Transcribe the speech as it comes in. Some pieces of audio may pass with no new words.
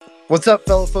What's up,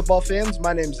 fellow football fans?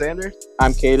 My name's Xander.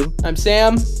 I'm Caden. I'm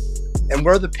Sam. And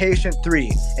we're the Patient 3.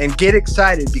 And get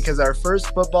excited because our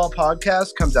first football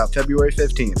podcast comes out February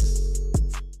 15th.